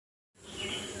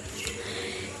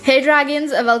Hey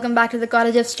dragons, welcome back to the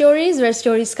Cottage of Stories where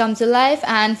stories come to life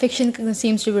and fiction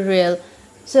seems to be real.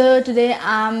 So today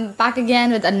I'm back again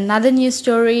with another new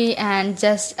story, and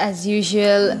just as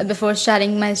usual, before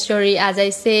starting my story, as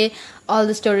I say, all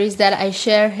the stories that I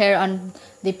share here on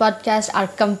the podcast are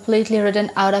completely written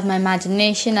out of my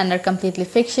imagination and are completely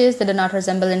fictitious. They do not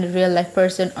resemble any real life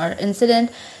person or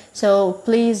incident. So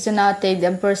please do not take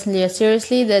them personally or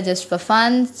seriously. They're just for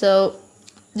fun. So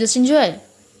just enjoy.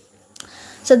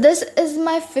 So this is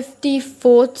my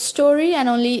 54th story, and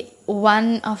only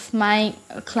one of my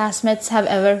classmates have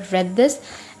ever read this,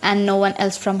 and no one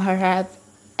else from her have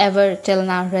ever till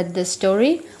now read this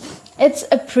story. It's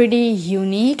a pretty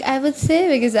unique, I would say,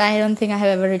 because I don't think I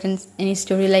have ever written any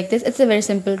story like this. It's a very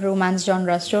simple romance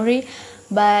genre story,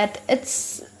 but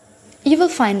you will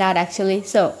find out actually.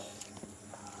 So,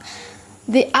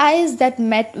 the eyes that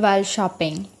met while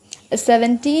shopping. A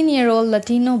 17-year-old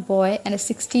Latino boy and a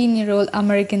 16-year-old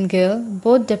American girl,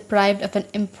 both deprived of an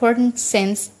important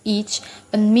sense each,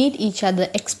 when meet each other,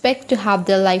 expect to have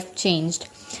their life changed.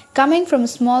 Coming from a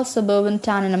small suburban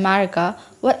town in America,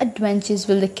 what adventures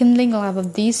will the kindling love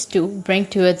of these two bring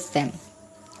towards them?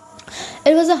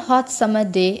 It was a hot summer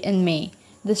day in May.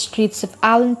 The streets of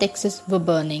Allen, Texas were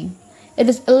burning. It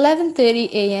was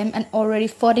 11:30 a.m. and already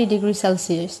 40 degrees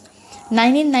Celsius.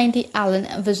 1990 Allen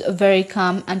was very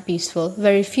calm and peaceful.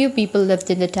 Very few people lived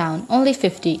in the town, only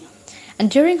 50. And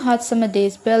during hot summer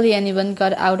days, barely anyone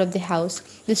got out of the house.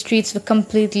 The streets were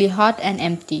completely hot and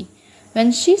empty.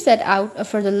 When she set out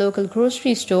for the local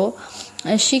grocery store,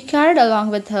 she carried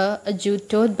along with her a jute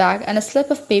tote bag and a slip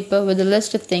of paper with a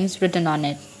list of things written on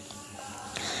it.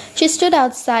 She stood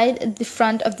outside the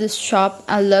front of the shop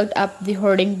and looked up the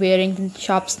hoarding bearing the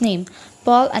shop's name,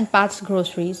 Paul and Pat's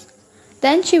Groceries.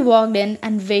 Then she walked in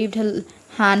and waved her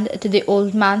hand to the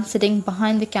old man sitting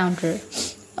behind the counter.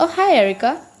 "Oh, hi,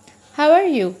 Erica. How are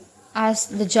you?"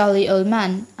 asked the jolly old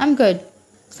man. "I'm good,"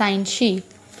 sighed she.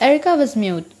 Erica was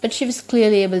mute, but she was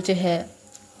clearly able to hear.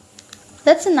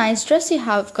 "That's a nice dress you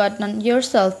have got on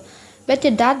yourself. Bet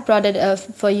your dad brought it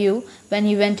for you when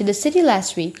he went to the city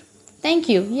last week." "Thank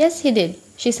you. Yes, he did,"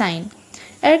 she sighed.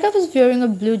 Erica was wearing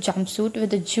a blue jumpsuit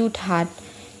with a jute hat.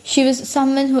 She was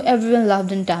someone who everyone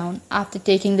loved in town. After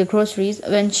taking the groceries,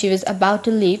 when she was about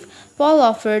to leave, Paul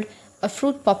offered a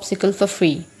fruit popsicle for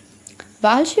free.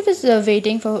 While she was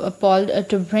waiting for Paul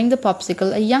to bring the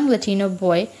popsicle, a young Latino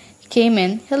boy came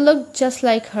in. He looked just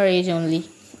like her age only.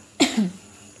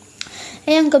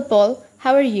 "Hey, Uncle Paul,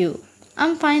 how are you?"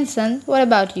 "I'm fine, son. What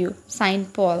about you?"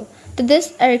 sighed Paul. To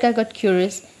this, Erica got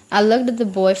curious. I looked at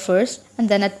the boy first and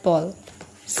then at Paul.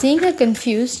 Seeing her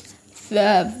confused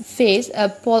face,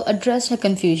 Paul addressed her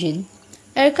confusion.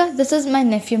 "Erica, this is my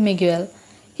nephew Miguel.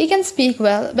 He can speak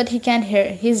well, but he can't hear.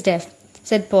 He's deaf,"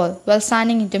 said Paul, while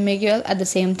signing into Miguel at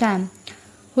the same time.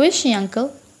 "Who is she,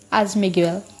 uncle?" asked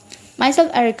Miguel.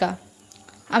 "Myself, Erica.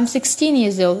 I'm 16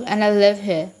 years old and I live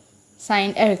here,"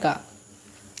 signed Erica.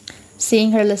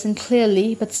 Seeing her listen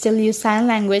clearly but still use sign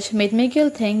language made Miguel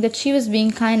think that she was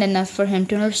being kind enough for him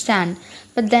to understand.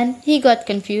 But then he got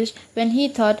confused when he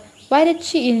thought, why did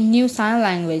she knew sign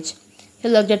language? He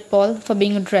looked at Paul for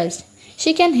being addressed.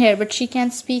 "She can hear, but she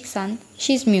can't speak, son.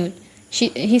 She's mute,"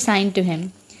 he signed to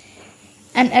him.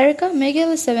 "And Erica,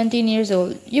 Miguel is 17 years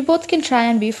old. You both can try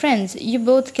and be friends. You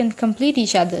both can complete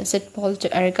each other," said Paul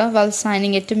to Erica while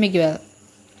signing it to Miguel.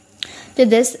 To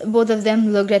this, both of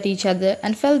them looked at each other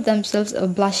and felt themselves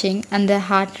blushing and their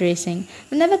heart racing.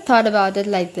 They never thought about it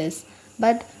like this.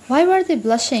 But why were they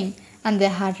blushing and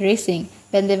their heart racing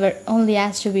when they were only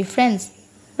asked to be friends?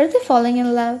 Were they falling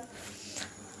in love?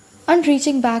 On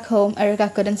reaching back home, Erica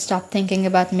couldn't stop thinking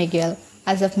about Miguel.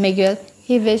 As of Miguel,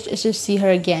 he wished to see her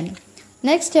again.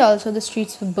 Next day also, the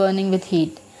streets were burning with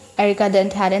heat. Erica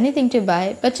didn't have anything to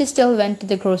buy, but she still went to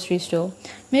the grocery store.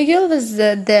 Miguel was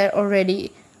there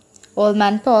already. Old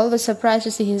man Paul was surprised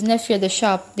to see his nephew at the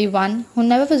shop. The one who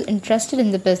never was interested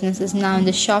in the business is now in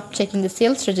the shop checking the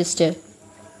sales register.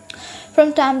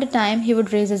 From time to time, he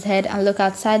would raise his head and look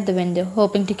outside the window,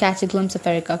 hoping to catch a glimpse of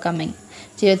Erica coming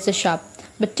towards the shop.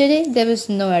 But today, there was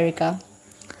no Erica.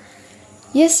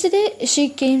 Yesterday, she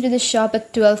came to the shop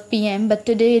at 12 p.m., but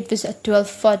today it was at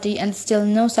 12:40 and still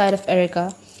no sign of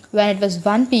Erica. When it was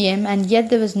 1 p.m. and yet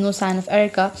there was no sign of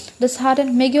Erica,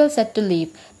 disheartened, Miguel said to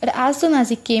leave. But as soon as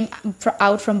he came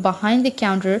out from behind the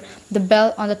counter, the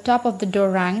bell on the top of the door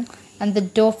rang, and the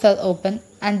door fell open,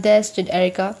 and there stood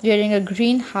Erica, wearing a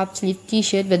green half-sleeve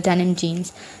t-shirt with denim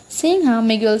jeans. Seeing her,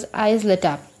 Miguel's eyes lit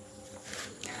up.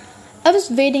 "I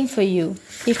was waiting for you,"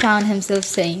 he found himself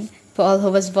saying. Paul,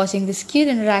 who was watching this cute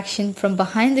interaction from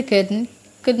behind the curtain,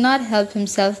 could not help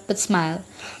himself but smile.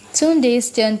 Soon days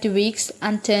turned to weeks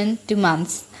and turned to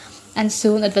months, and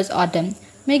soon it was autumn.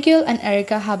 Miguel and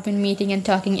Erica have been meeting and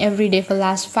talking every day for the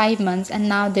last 5 months, and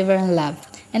now they were in love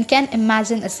and can't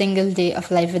imagine a single day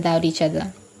of life without each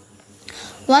other.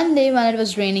 One day when it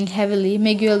was raining heavily,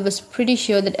 Miguel was pretty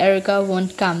sure that Erica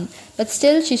won't come, but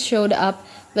still she showed up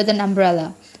with an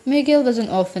umbrella. Miguel was an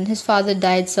orphan. His father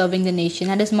died serving the nation,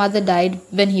 and his mother died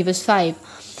when he was 5.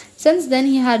 Since then,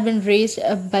 he had been raised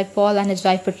by Paul and his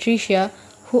wife Patricia,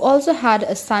 who also had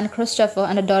a son Christopher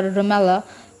and a daughter Romella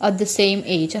at the same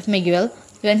age of Miguel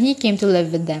when he came to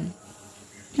live with them.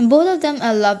 Both of them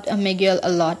loved Miguel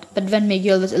a lot, but when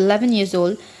Miguel was 11 years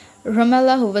old,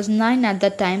 Romella, who was 9 at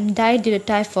that time, died due to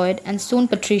typhoid, and soon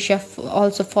Patricia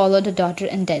also followed her daughter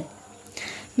in death.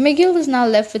 Miguel was now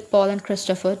left with Paul and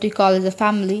Christopher to call as a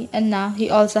family, and now he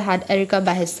also had Erica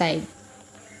by his side.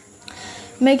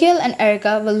 Miguel and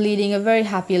Erica were leading a very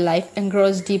happy life,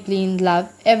 engrossed deeply in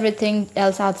love. Everything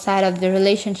else outside of their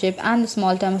relationship and the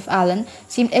small town of Allen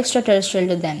seemed extraterrestrial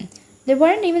to them. They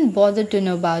weren't even bothered to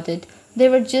know about it. They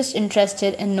were just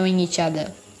interested in knowing each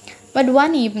other. But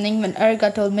one evening, when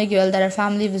Erica told Miguel that her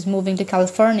family was moving to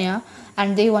California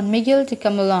and they want Miguel to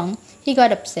come along, he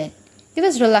got upset. He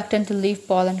was reluctant to leave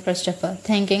Paul and Christopher,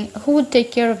 thinking who would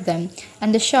take care of them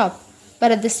and the shop.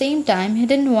 But at the same time, he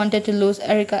didn't want to lose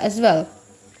Erica as well.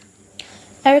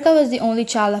 Erica was the only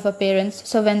child of her parents,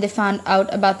 so when they found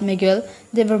out about Miguel,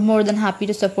 they were more than happy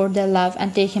to support their love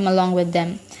and take him along with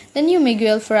them. They knew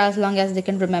Miguel for as long as they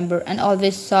can remember and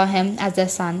always saw him as their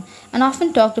son, and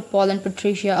often talked to Paul and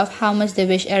Patricia of how much they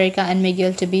wish Erica and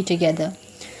Miguel to be together.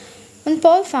 When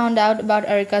Paul found out about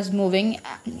Erica's moving,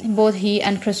 both he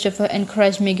and Christopher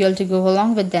encouraged Miguel to go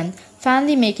along with them,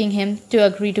 finally making him to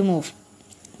agree to move.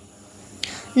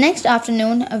 Next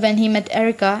afternoon, when he met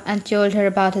Erica and told her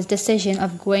about his decision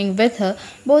of going with her,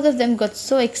 both of them got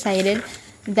so excited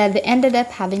that they ended up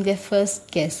having their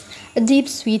first kiss, a deep,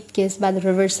 sweet kiss by the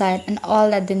riverside, and all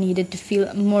that they needed to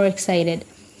feel more excited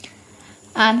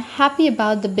and happy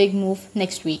about the big move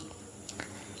next week.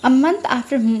 A month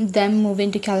after them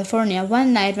moving to California,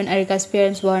 one night when Erica's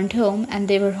parents weren't home and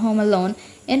they were home alone,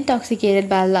 intoxicated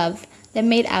by love, they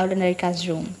made out in Erica's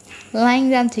room. Lying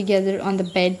down together on the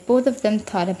bed, both of them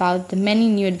thought about the many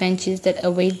new adventures that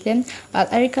await them, while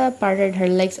Erica parted her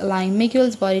legs, allowing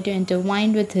Miguel's body to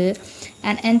intertwine with her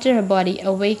and enter her body,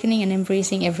 awakening and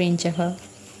embracing every inch of her.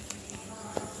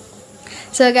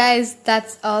 So guys,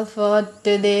 that's all for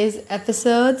today's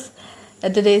episodes,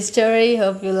 today's story.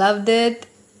 Hope you loved it.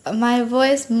 My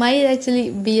voice might actually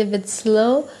be a bit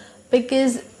slow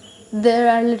because there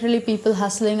are literally people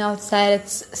hustling outside.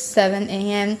 It's 7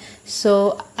 a.m.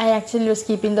 So I actually was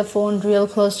keeping the phone real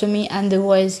close to me and the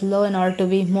voice low in order to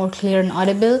be more clear and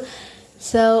audible.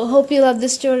 So hope you love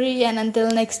this story, and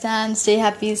until next time, stay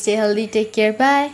happy, stay healthy, take care, bye.